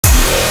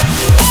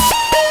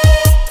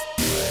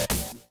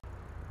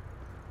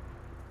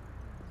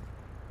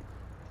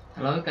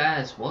Hello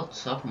guys,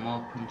 what's up and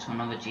welcome to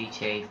another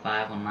GTA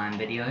 5 online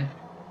video.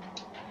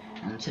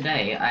 And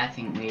today I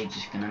think we're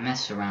just going to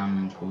mess around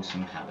and cause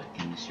some havoc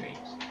in the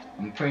streets.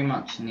 I'm pretty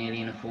much nearly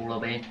in a full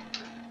lobby.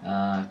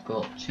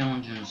 Got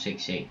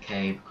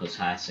 268k because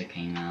Heisa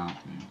came out,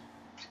 and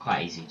it's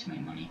quite easy to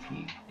make money if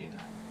you do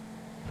that.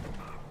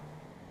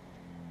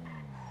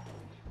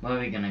 Where are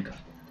we going to go?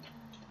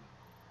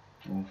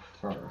 Well,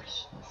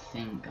 first I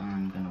think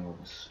I'm going to rob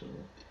a store.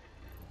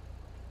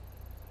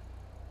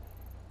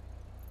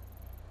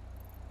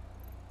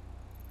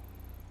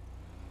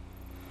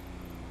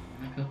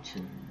 I go to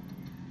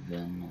the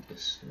not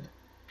this store.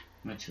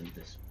 I went to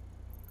this.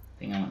 I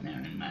think I went there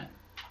and met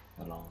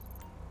a lot.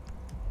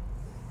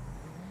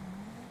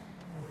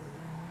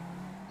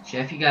 So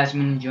if you guys have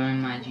been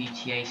enjoying my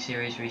GTA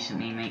series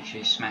recently, make sure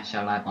you smash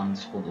that like button to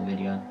support the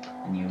video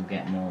and you'll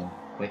get more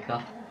quicker.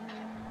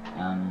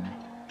 And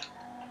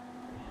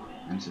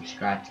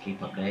subscribe to keep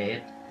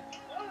updated.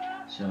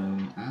 So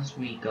as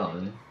we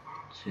go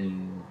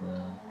to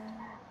the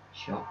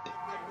shop.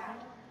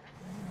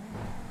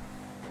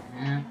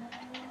 Yeah.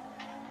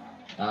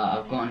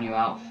 I've got a new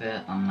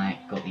outfit. I'm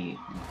like got the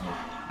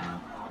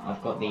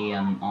I've got the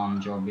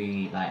armed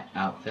robbery like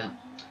outfit.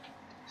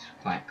 It's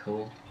quite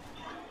cool.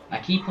 I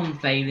keep on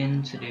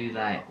failing to do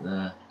like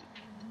the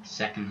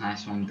second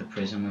heist one with the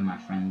prison with my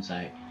friends.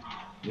 Like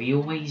we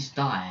always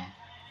die.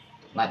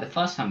 Like the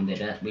first time we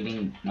did it, we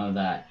didn't know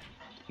that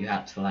you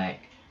had to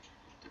like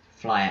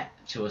fly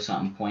to a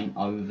certain point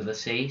over the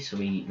sea. So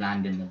we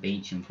landed in the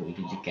beach and thought we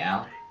could just get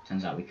out.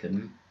 Turns out we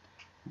couldn't.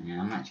 Yeah,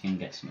 I'm actually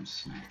gonna get some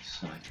snacks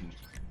so I can.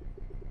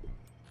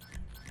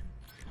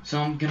 So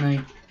I'm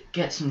gonna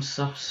get some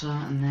salsa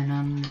and then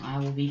I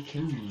will be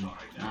killing you.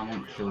 I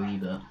won't kill you,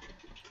 but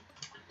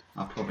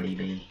I'll probably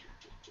be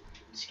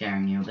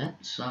scaring you a bit.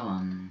 So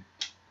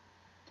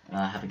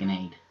have a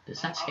grenade. Does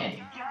that scare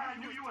you?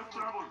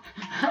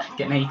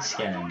 Grenade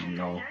scaring me,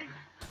 lol.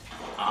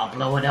 I'll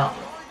blow it up.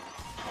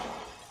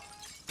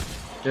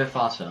 Do it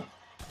faster.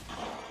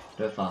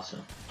 Do it faster.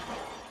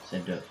 I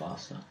said do it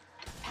faster.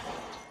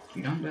 If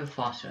you don't do it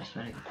faster, I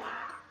swear to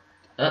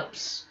God.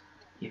 Oops.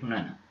 People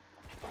don't know.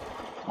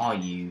 Are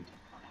you?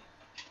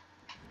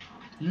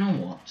 You know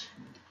what?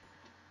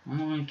 I'm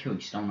not gonna kill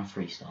you, still on a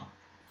 3-star.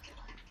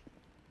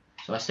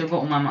 So I still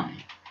got all my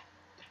money.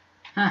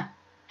 Huh.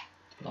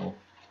 Lol.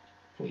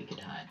 Thought you could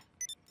hide.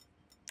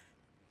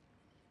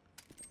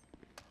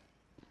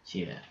 See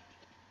you there.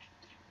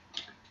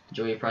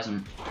 Enjoy your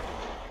present.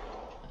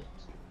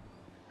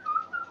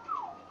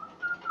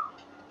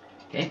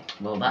 Okay,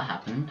 well that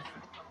happened.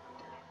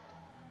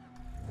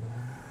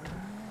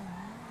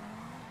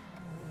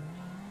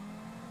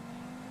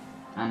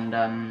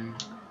 And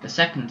the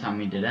second time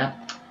we did it,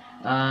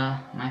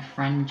 my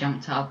friend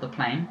jumped out of the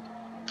plane,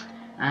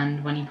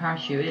 and when he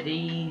parachuted,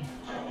 he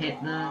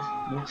hit the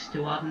water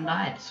too hard and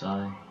died.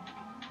 So,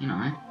 you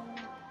know.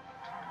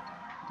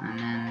 And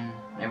then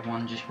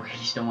everyone just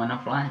raged and went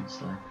offline.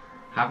 So,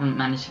 haven't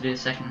managed to do the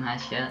second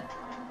heist yet.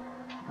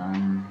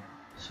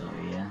 So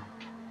yeah,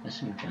 there's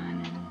some guy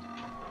in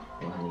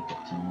the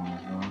helicopter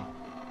as well.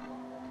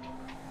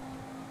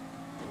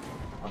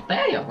 I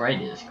barely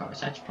upgraded this car.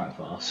 It's actually quite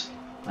fast.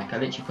 Like I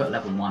literally put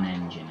level 1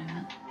 engine in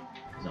it,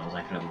 because I was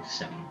like level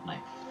 7,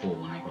 like 4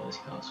 when I got this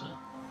car, so.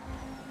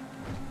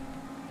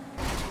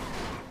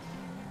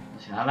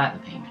 See, I like the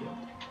paint job.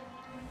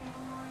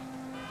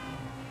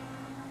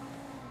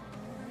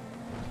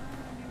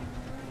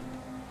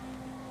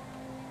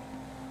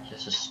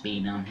 Just a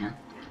speed down here.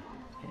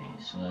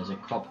 Okay, so there's a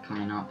cop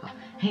coming up. I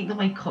hate the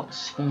way cops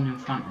spawn in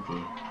front of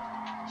you.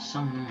 It's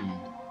so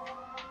annoying.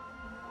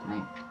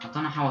 Like, I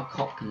don't know how a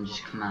cop can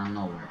just come out of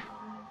nowhere.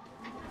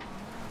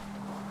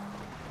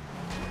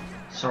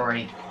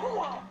 Sorry.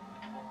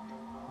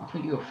 I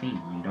thought you were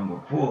female and you don't go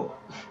whoa.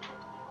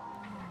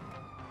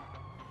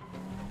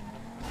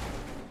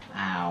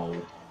 Ow.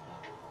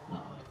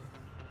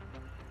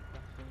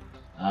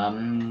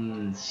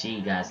 Uh-oh. See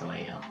you guys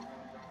later.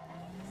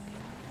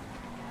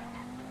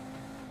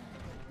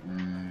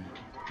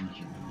 I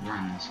should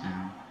run this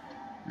now.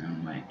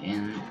 And we're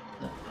in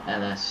the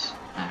LS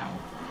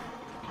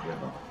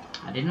river.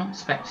 I did not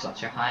expect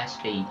such a high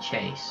speed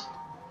chase.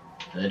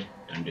 Hood,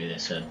 don't do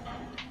this, Hood.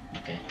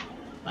 Okay.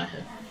 Bye,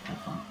 Hood. Have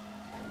fun.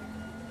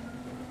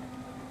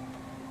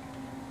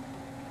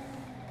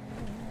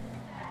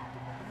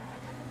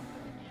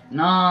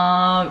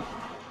 No!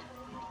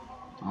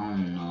 Oh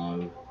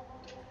no.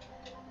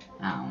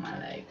 Ow, my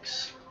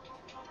legs.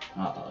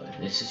 Uh-oh.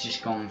 This has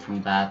just gone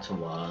from bad to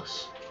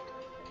worse.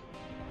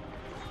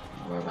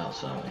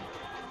 Whereabouts are we?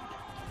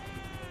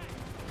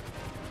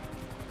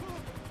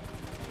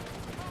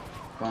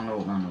 Go on the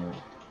road, go on the road.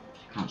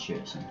 You can't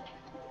shoot us in.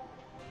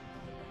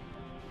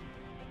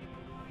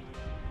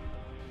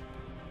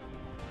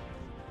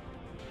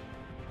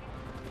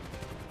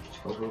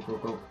 Go, go, go,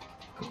 go.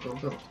 Go,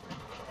 go, go.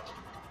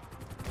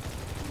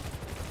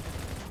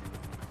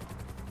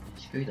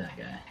 Screw that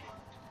guy.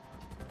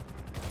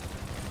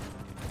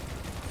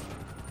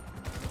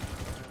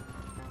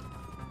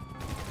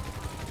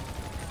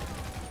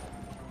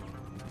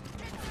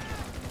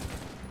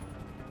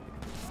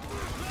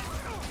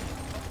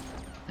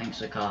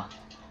 the car.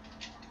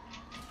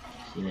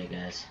 See you later,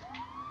 guys.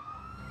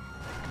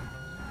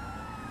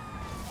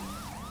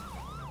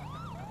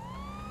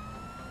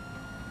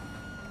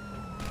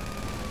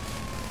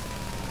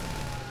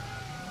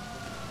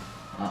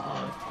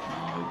 Uh-oh,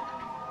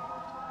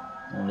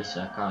 no. All these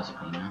cars are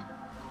clean now.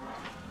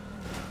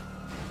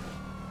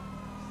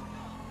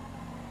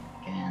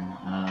 Again,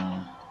 I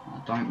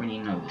don't really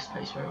know this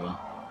place very well.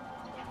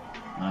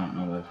 I don't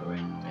know if we're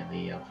in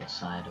the other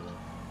side of it.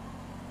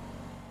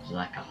 There's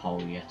like a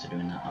hole you have to do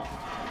in that. Oh,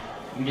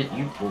 you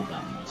bought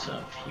that one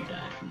yourself. You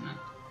died from that.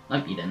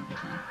 Nope, you didn't.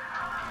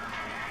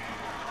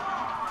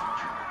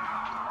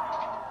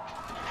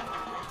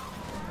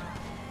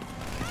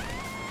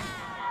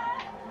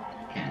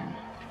 Okay.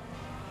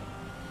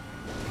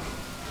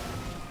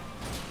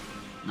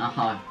 No,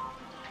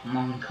 come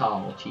on,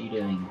 car. What are you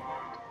doing?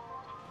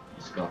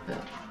 Stop it.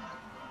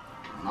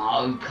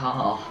 No,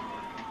 car.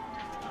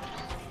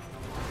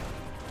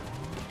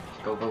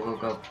 Go, go, go,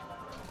 go.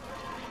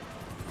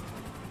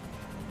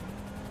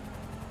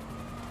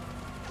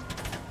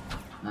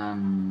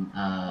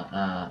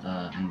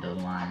 End of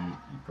the line.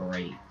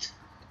 Great.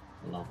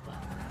 Love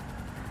that.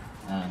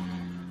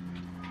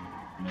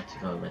 Where to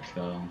go, where to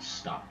go? I'm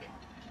stuck.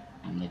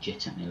 I'm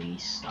legitimately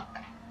stuck.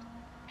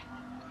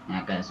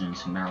 Now guys, doing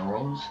some barrel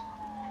rolls.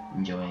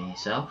 Enjoy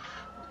yourself.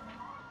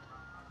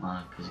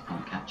 Well, because you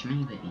can't catch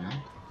me, but you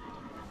know.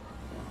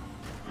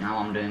 Now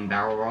I'm doing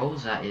barrel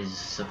rolls. That is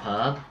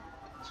superb.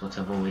 That's what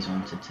I've always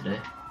wanted to do.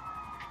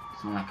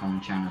 It's not like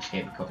I'm trying to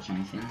escape the cops or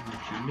anything. I'm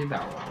trying to do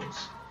barrel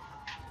rolls.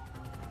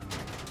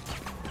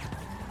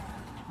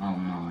 Oh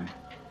no.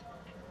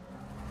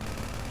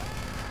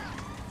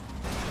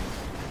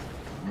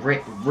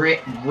 Rip.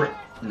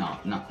 No.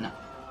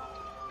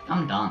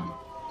 I'm done.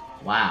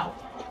 Wow.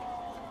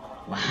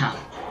 Wow.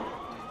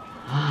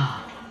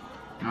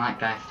 And that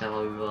guy fell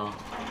over.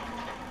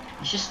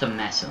 It's just a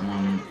mess at the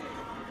moment.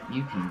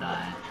 You can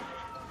die.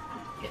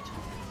 Get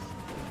off.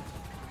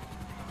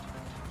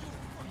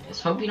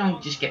 Let's hope we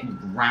don't just get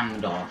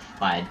rammed off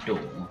by a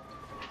door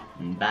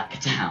and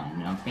back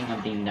down. I think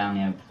I've been down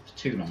here for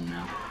too long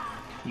now.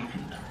 You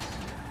can die.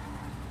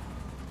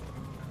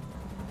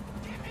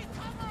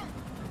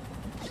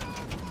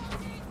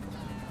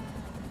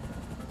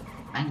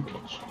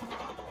 Language.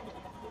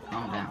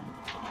 Calm down.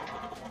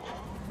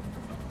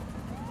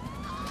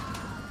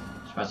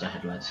 As far as the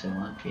headlights still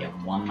work, we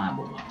have one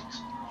marble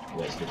box.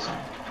 Always good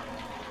sign.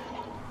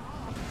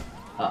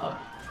 Uh-oh.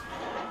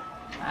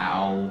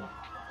 Ow.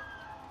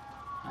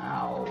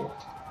 Ow.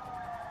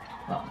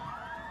 Uh-oh.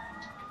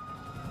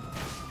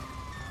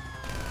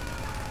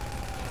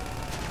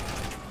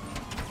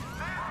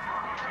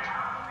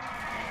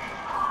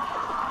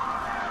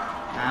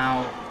 Ow.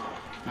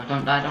 No,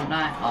 don't die, don't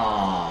die.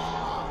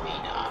 Oh, we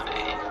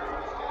died.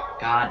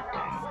 God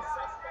dang it.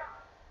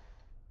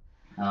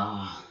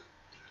 Oh.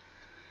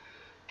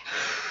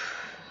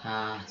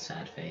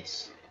 Sad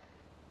face.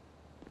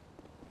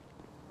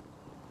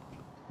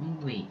 What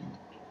are you eating?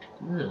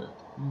 Ugh,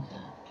 what is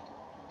that?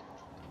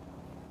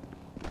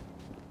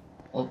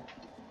 Oh,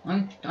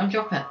 don't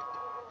drop it.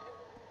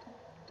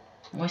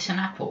 Oh, it's an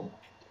apple.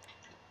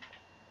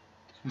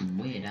 Some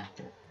weird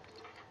apple.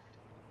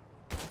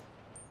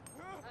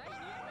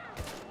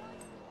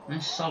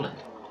 It's solid.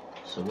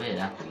 It's a weird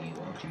apple you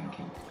are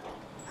drinking.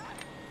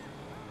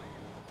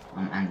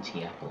 I'm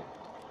anti-apple.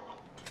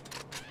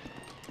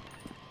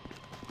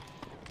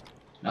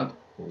 Nope.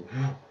 Ooh.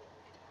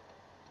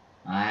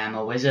 I am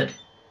a wizard.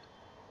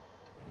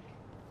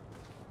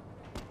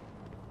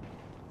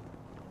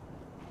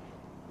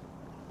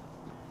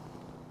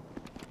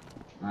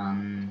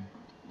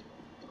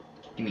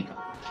 Give me go.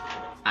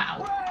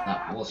 Ow.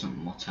 That wasn't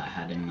what I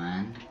had in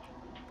mind.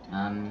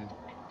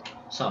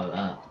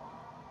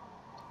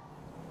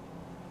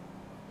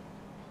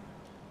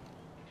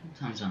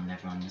 Sometimes I'll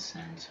never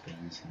understand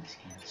spoons in this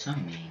game. So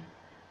mean.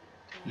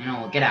 You know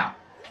what? Get out.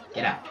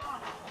 Get out.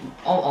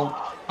 Oh.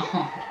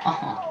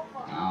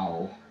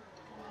 Ow.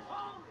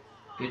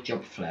 Good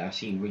job, Flair. I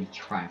see you really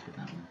tried with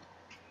that one.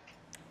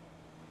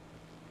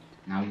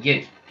 Now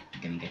you're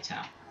gonna get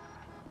out.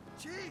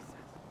 Jesus.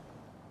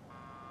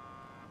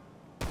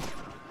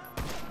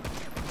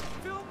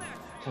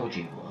 Told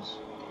you it was.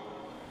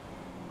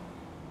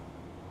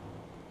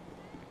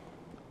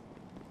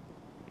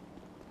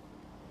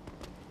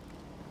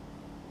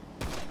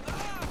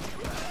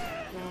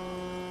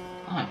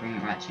 Oh, bring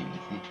it right to me.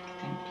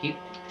 Thank you.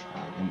 I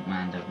wouldn't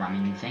mind a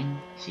ramming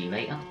thing. See you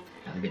later.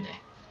 Have a good day.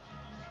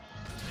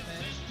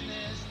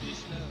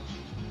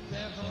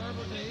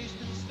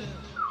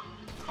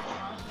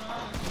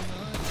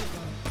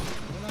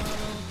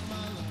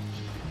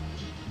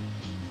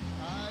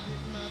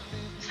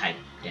 Type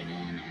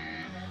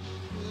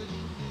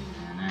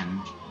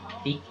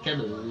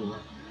peekaboo.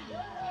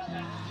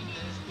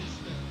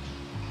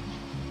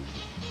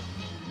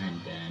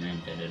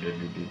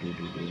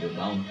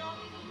 Boom.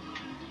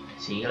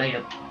 See you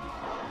later.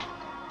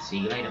 See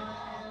you later.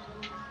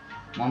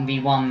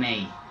 1v1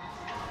 me.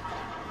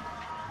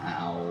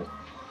 Ow.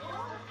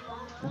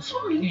 What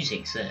sort of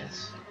music's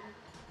this?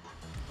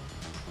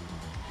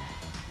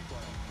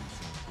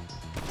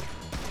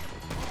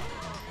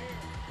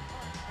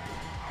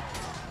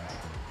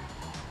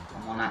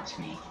 that's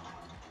me.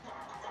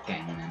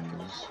 Gang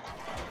members.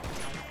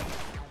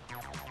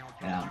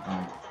 Get out,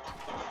 don't.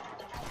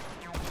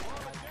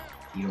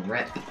 You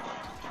rip.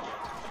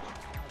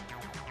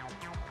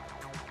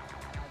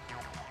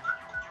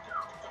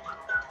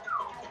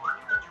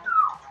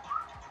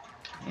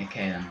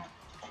 Okay then.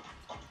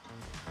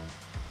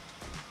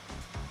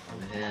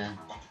 Over here.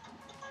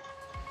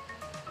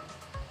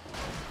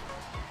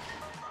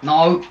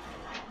 No!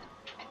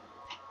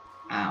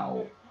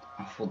 Ow.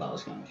 I thought that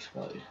was going to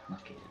explode.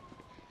 Lucky.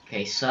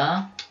 Okay,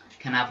 sir.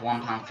 Can I have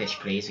 £1 fish,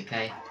 please,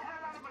 okay?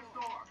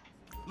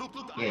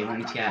 Yeah, you want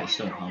me to get out of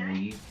your store? Oh, will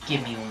you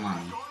give me your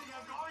money?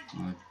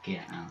 I'll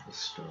get out of the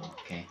store,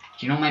 okay.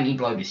 Do you not make me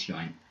blow this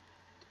joint?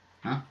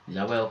 Huh? Because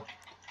I will.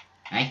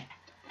 Hey?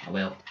 I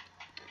will.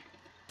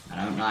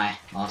 I don't lie.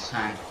 Last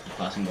time, the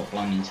person got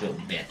blown into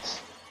little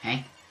bits.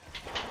 Hey?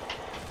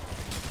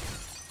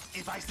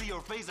 If I see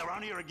your face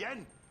around here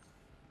again.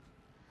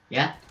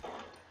 Yeah?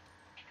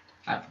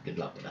 Have good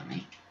luck with that,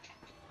 mate.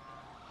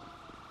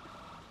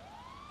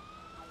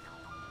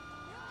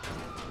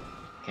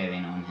 Okay, they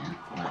know I'm here.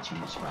 I'll let you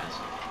in the surprise.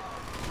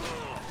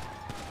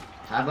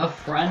 Have a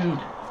friend!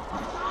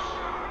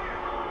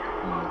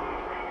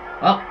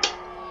 Well,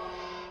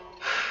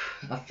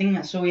 I think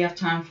that's all we have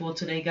time for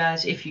today,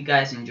 guys. If you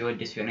guys enjoyed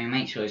this video,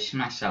 make sure to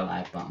smash that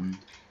like button,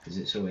 because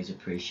it's always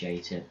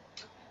appreciated.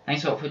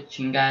 Thanks a lot for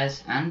watching,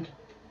 guys, and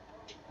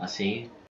I'll see you